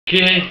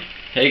Okay,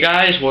 hey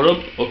guys, what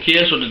up?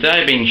 Okay, so today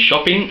I've been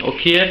shopping,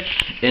 okay,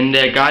 and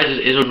guys,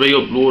 it is a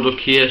re-upload,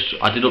 okay, so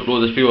I did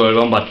upload this video earlier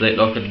on, but today,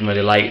 look, I didn't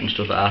really like it and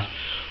stuff like that.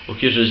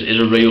 Okay, so this is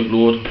a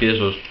re-upload, okay,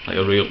 so it's like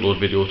a re-upload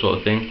video sort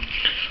of thing.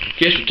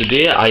 Okay, so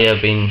today I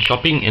have been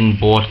shopping and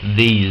bought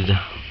these.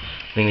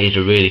 I think these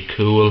are really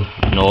cool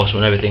and awesome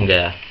and everything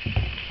there.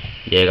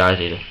 Yeah guys,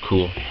 these are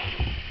cool.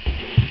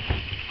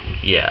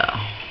 Yeah,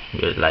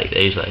 really like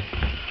these, like.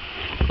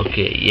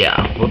 Okay,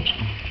 yeah, whoops.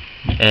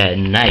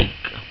 Nike,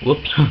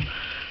 whoops.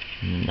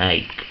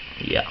 Nike,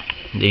 yeah,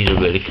 these are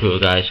really cool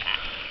guys.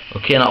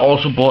 Okay, and I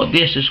also bought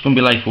this. This is going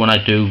to be like for when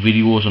I do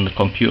videos on the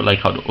computer, like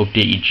how to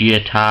update your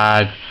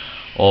geotag,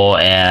 or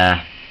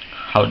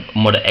how to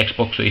mod an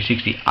Xbox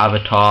 360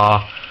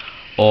 avatar,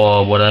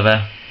 or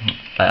whatever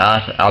like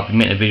that. I'll be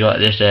making a video like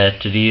this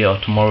today or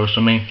tomorrow or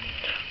something,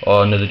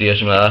 or another day or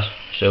something like that,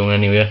 soon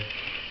anyway.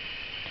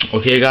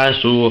 Okay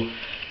guys, so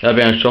I've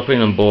been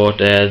shopping and bought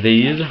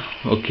these.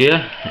 Okay,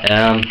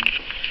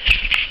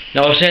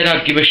 now I said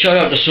I'd give a shout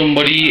out to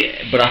somebody,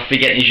 but I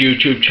forget his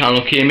YouTube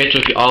channel. Okay mate, so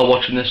if you are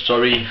watching this,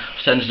 sorry,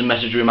 send us a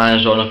message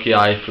reminders on. Okay,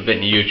 I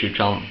forget your YouTube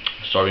channel,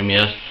 sorry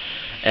mate.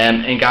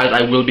 And guys,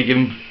 I will be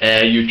giving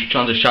YouTube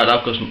channels a shout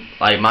out, because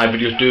like my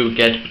videos do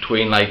get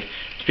between like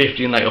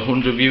 50 and like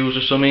 100 views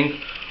or something,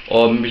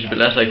 or maybe it's a bit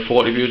less, like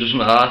 40 views or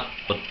something like that,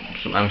 but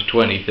sometimes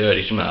 20,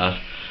 30, something like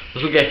that.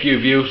 This will get a few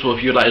views, so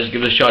if you'd like to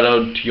give a shout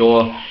out to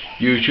your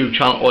YouTube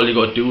channel, all you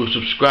got to do is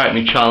subscribe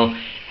to my channel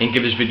and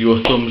give this video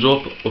a thumbs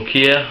up,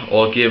 okay,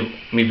 or give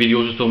me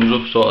videos a thumbs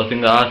up, sort of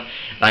thing like that.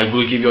 And I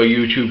will give your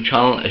YouTube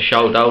channel a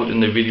shout out in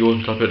the video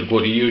and tell people to go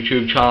to your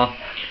YouTube channel.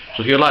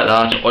 So if you like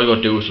that, all you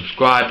got to do is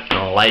subscribe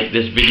and like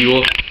this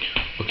video.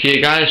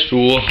 Okay guys,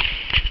 so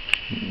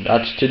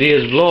that's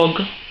today's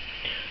vlog.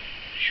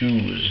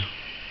 Shoes,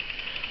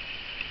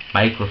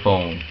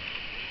 microphone,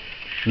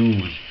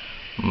 shoes,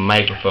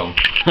 microphone.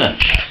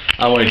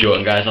 I'm only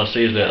joking guys, I'll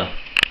see you later.